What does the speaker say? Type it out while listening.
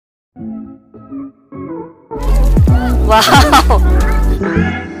Wow!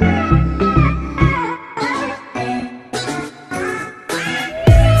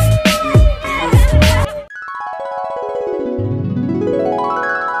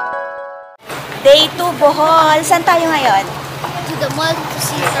 Day 2, Bohol. Saan tayo ngayon? To the mall to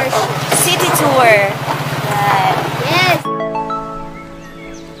see Tarsier. City tour. Yan. Yes!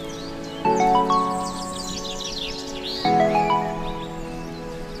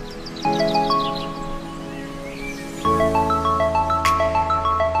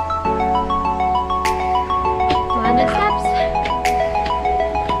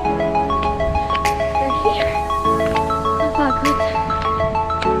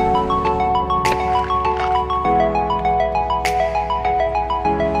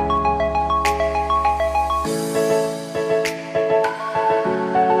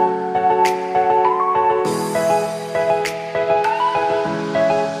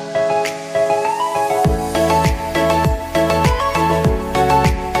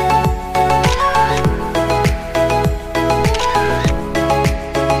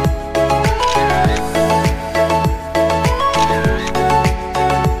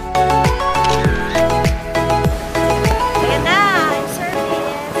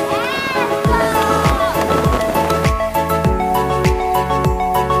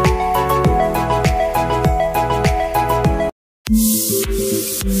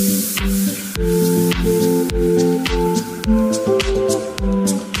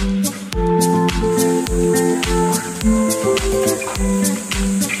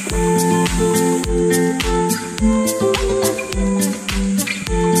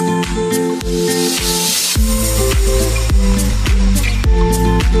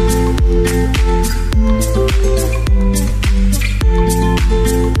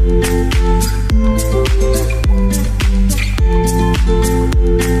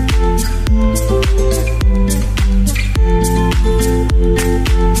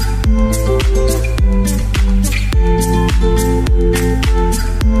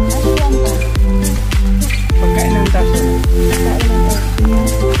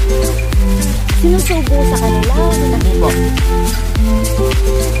 Sinusubo sa kanila. Hindi po.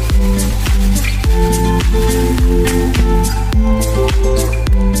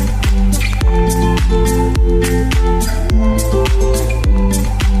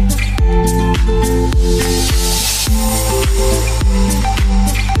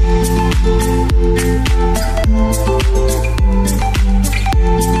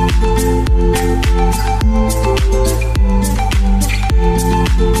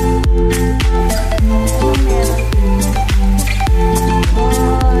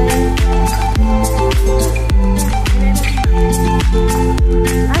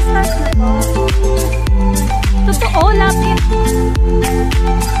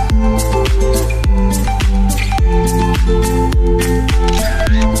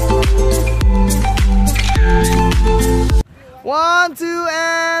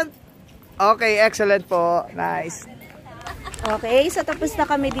 Okay, excellent po. Nice. Okay, so tapos na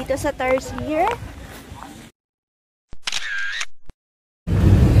kami dito sa Tarsier.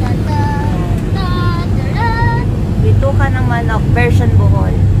 Dito ka ng manok, version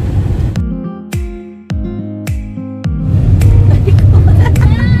Bohol.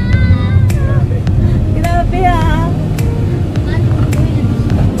 Grabe ha.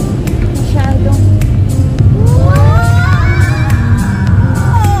 Masyadong.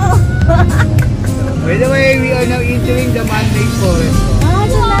 By the way, we are now entering the man-made forest.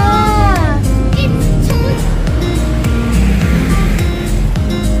 Ano na?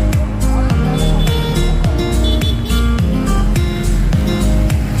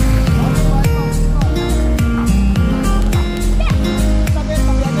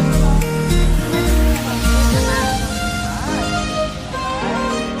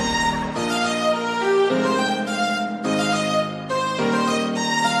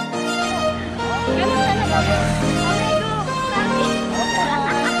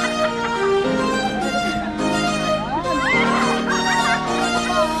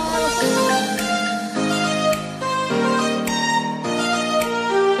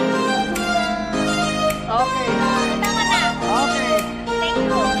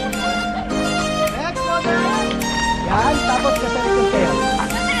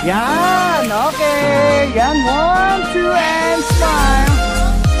 Yan, okay. Yan, 1, 2, and smile.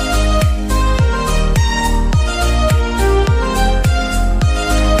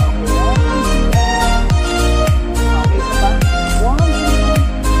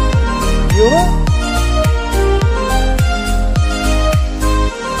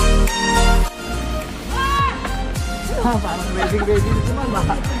 Parang wedding naman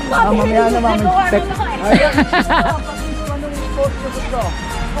ba? Mamaya na mami.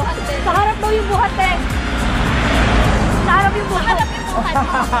 Sa harap daw yung buhat eh. Sa harap yung buhat.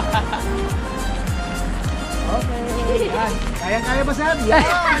 Okay. Kaya ba sir? Yan.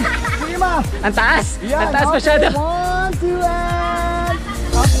 Sige ma. Ang taas! Yan. Ang taas masyado! 1, 2, and...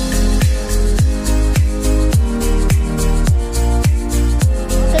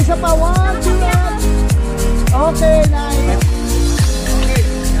 Okay, isa pa. 1, 2, and... Okay, nice. Okay.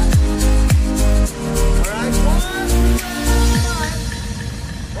 Alright, 1, 2, and...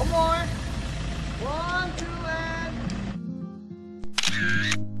 One more. 1, 2, and...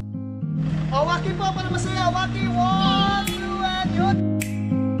 Oh, waki po para masaya. Waki. 1, 2, and yun.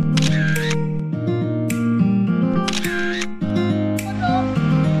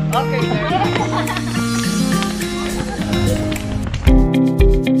 Okay,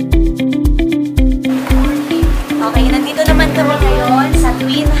 Okay, nandito naman kami ngayon sa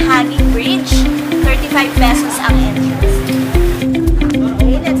Twin Hanging Bridge. 35 pesos ang entrance.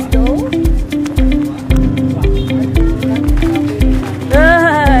 Okay, let's go.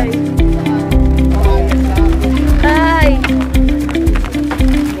 Ay! Ay!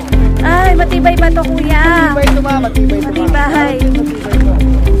 Ay, matibay ba to, kuya? Matibay ito ma, matibay ito ma. Matibay.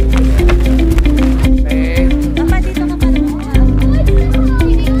 Okay. Mama, dito ka pa.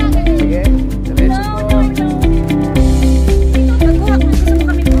 Sige. Diretso po. Magbuha ko. Gusto mo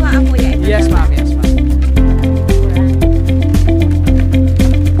kami buhaan, kuya? Yes ma'am, yes ma'am.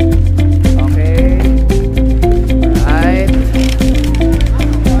 Okay. Alright.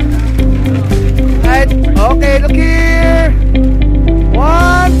 Alright. Okay, look here.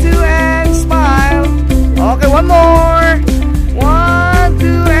 1, 2, and smile. Okay, one more. 1,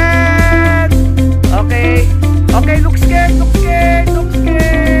 2, and... Okay. Okay, look scared, look scared, look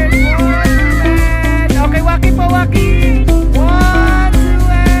scared. 1, 2, and... Okay, waki pa, waki. 1, 2,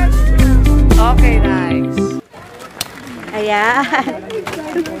 and... Okay, nice. Ayan.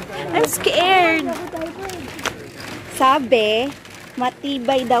 I'm scared. Sabi,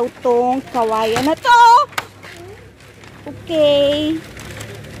 matibay daw tong kawayan na to. Okay.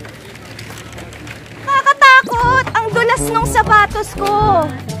 Nakakatakot. Ang dulas nung sapatos ko.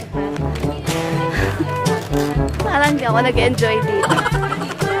 Parang di ako nag-enjoy dito.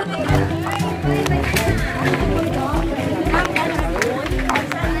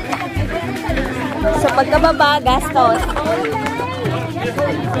 Sa pagkababa, gastos.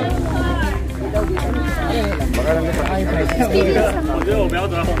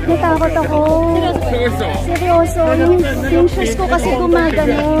 Natakot ako. Seryoso. Yung shoes ko kasi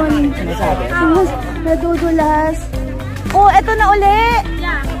gumaganon. Nadudulas. Oh, eto na uli.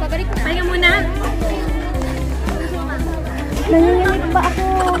 Pabalik ko. Pahinga muna. Nanginginig pa ako.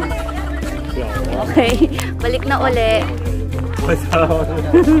 Okay, balik na uli.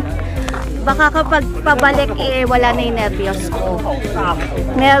 Baka kapag pabalik eh, wala na yung nervyos ko.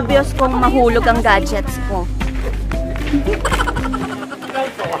 Nervyos kong mahulog ang gadgets ko.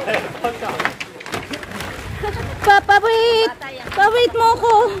 Wait! Pa-wait mo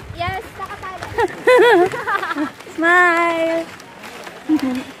ko! Yes, nakatala. Smile!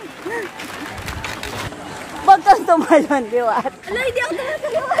 Huwag kang tumalon, Diwat. Ala, hindi ako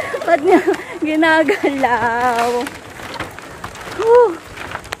tumatalo. Ba't niya ginagalaw? Whew.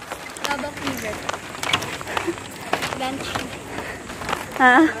 Babak fever. Lunch.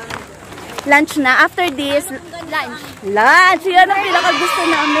 Ha? Lunch na? After this? Lunch. Lunch! Yan ang pinakagusto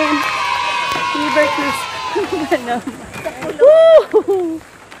namin. Fever cruise. Woo!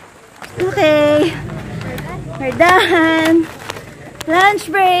 Okay. We're done.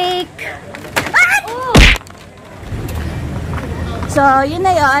 Lunch break. So, yun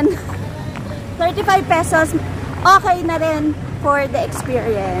na yun. 35 pesos. Okay na rin for the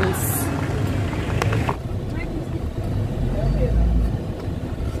experience.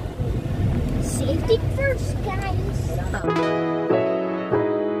 Safety first, guys.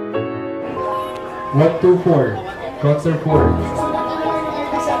 124, concert 4.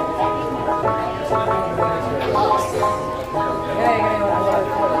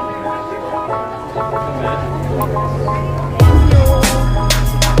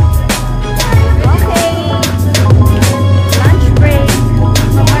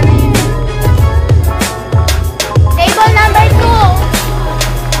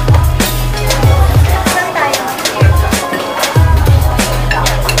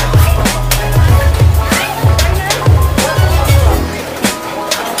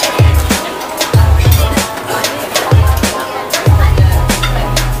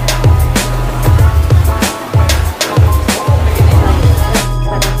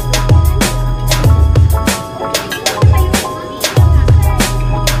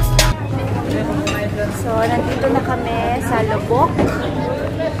 So, nandito na kami sa Lubok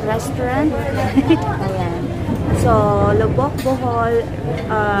Restaurant. Ayan. So, Lubok, Bohol,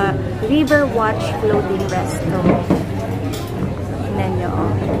 River Watch Floating Resto. Tingnan nyo.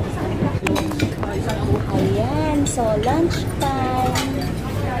 Ayan. So, lunch time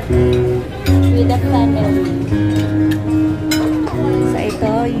with the family. So,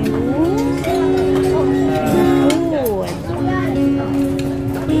 ito yung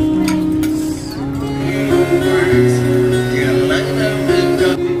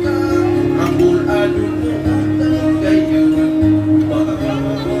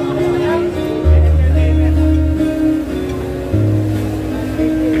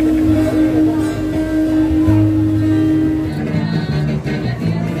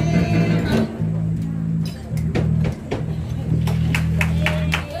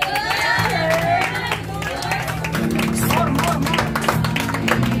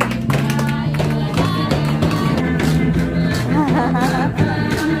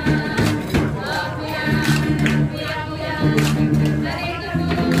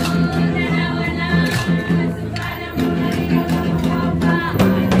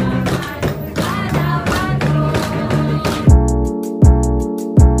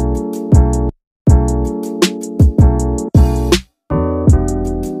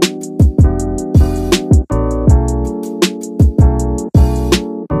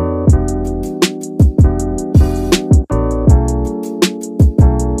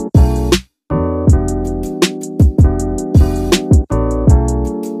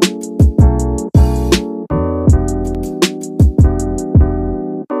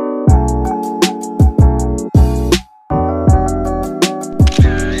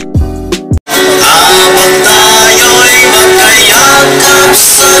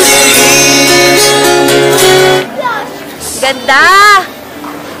ganda!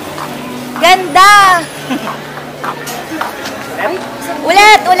 Ganda!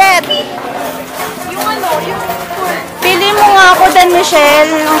 Ulit! Ulit! Yung ano, yung... Pili mo nga ako, Dan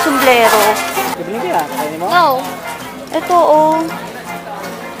Michelle, ng sombrero. No. Ito, oh.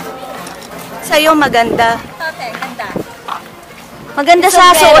 Sa'yo, maganda. Okay, ganda. Maganda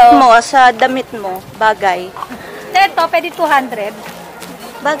sa suot mo, sa damit mo. Bagay. Ito, pwede 200.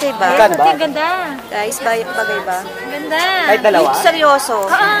 Bagay ba? Magkano ba? Ganda. Guys, bagay ba? Ganda. Kahit dalawa? Yung seryoso.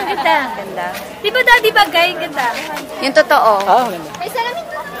 Oo, ganda. Ganda. Di ba daddy bagay? Ganda. Yung totoo. Oo, ganda. May salamin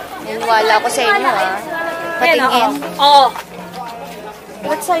to. Niniwala ko sa inyo, ah. Patingin. Oo.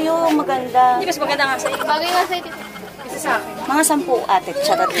 Ba't sa'yo maganda? Hindi mas maganda nga sa'yo. Bagay nga sa'yo. Isa sa akin. Mga 10 ate,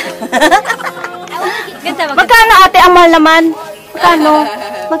 charot. Ganda, maganda. Magkano ate, ang mahal naman? Magkano?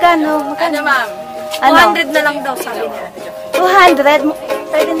 Magkano? Ano ma'am? Ano? 200 na lang daw sabi niya. 200?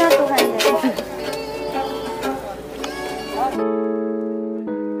 Pwede na 200.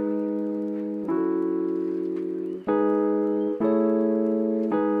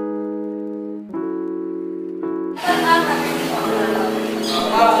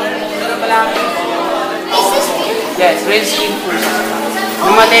 Yes, real skin po siya.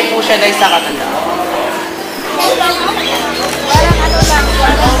 Namatay po siya dahil sa katandaan.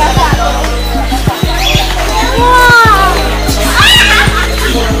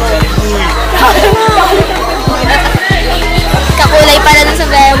 Kakulay pala dun sa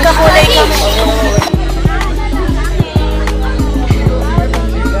bebe. Kakulay kami.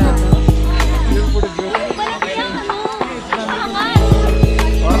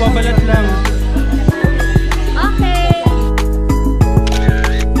 Mababalat lang.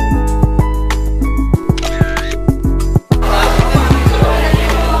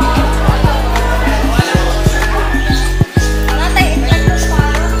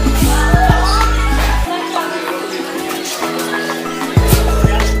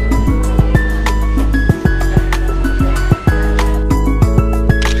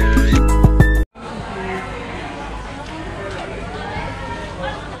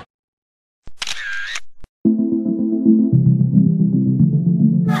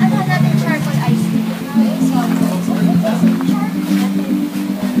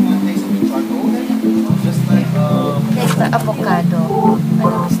 Avocado.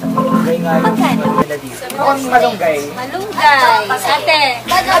 Ano gusto mo? Magkano? Mukhang malunggay. Malunggay. Ate.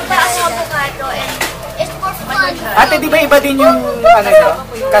 Avocado and it's for fun. Ate, di ba iba din yung ano nyo?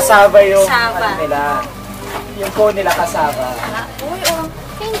 Kasaba yung Kasaba. ano nila? Yung phone nila kasaba. Uy, oh.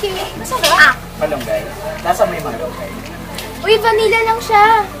 Thank you. Masarap. Malunggay. Nasa may malunggay. Uy, vanilla lang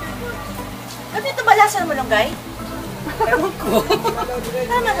siya. Ano ito ba lasa ng malunggay? Ewan ko.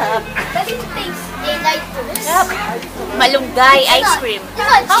 Masarap. But it tastes like this. Malunggay ice cream.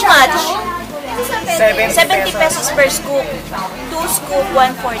 How much? 70 70 pesos per scoop. 2 scoop,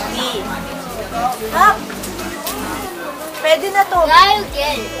 140. Hap! Pwede na to.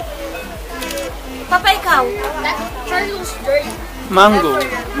 Again. Papa, ikaw. That's Carlos Bird. Mango.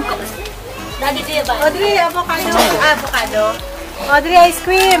 Daddy, di ba? Audrey, avocado. Avocado. Audrey, ice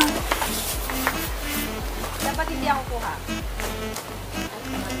cream. Dapat hindi ako kuha.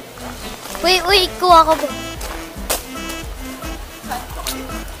 Uy, kuha ko ba?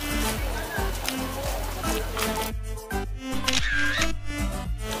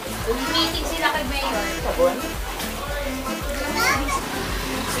 Meeting sila kay Mayor.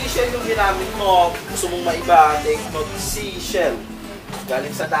 Seashell yung ginamit mo, gusto mong maiba, take mo seashell.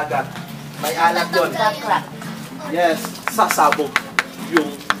 Galing sa dagat. May alat yun. Yes, sasabog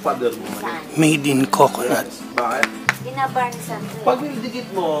yung paddle mo. Made in coconut. Bakit? Ginabar ni Santo. Pag nilidikit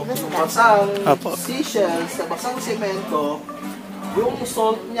mo, yung basang Apo. seashells, sa basang semento, yung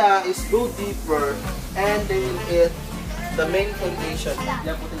salt niya is go deeper and they will hit the main foundation.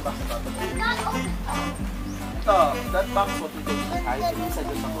 Yan po yung box na ito. Ito, that box what we do inside, inside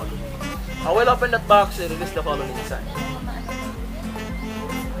the colony. I will open that box and release the colony inside.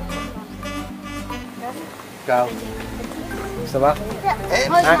 Ikaw. Gusto ba? Eh,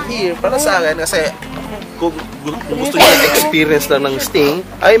 here, para sa akin, kasi kung gusto niyo experience lang ng sting,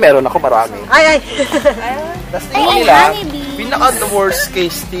 ay meron ako marami. Ay! The sting nila, pinaka the worst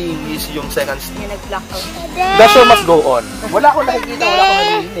case sting is yung second sting. Nag-blackout. The show must go on. Wala akong nakikita, wala akong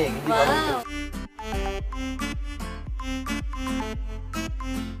narinig. Hindi ba?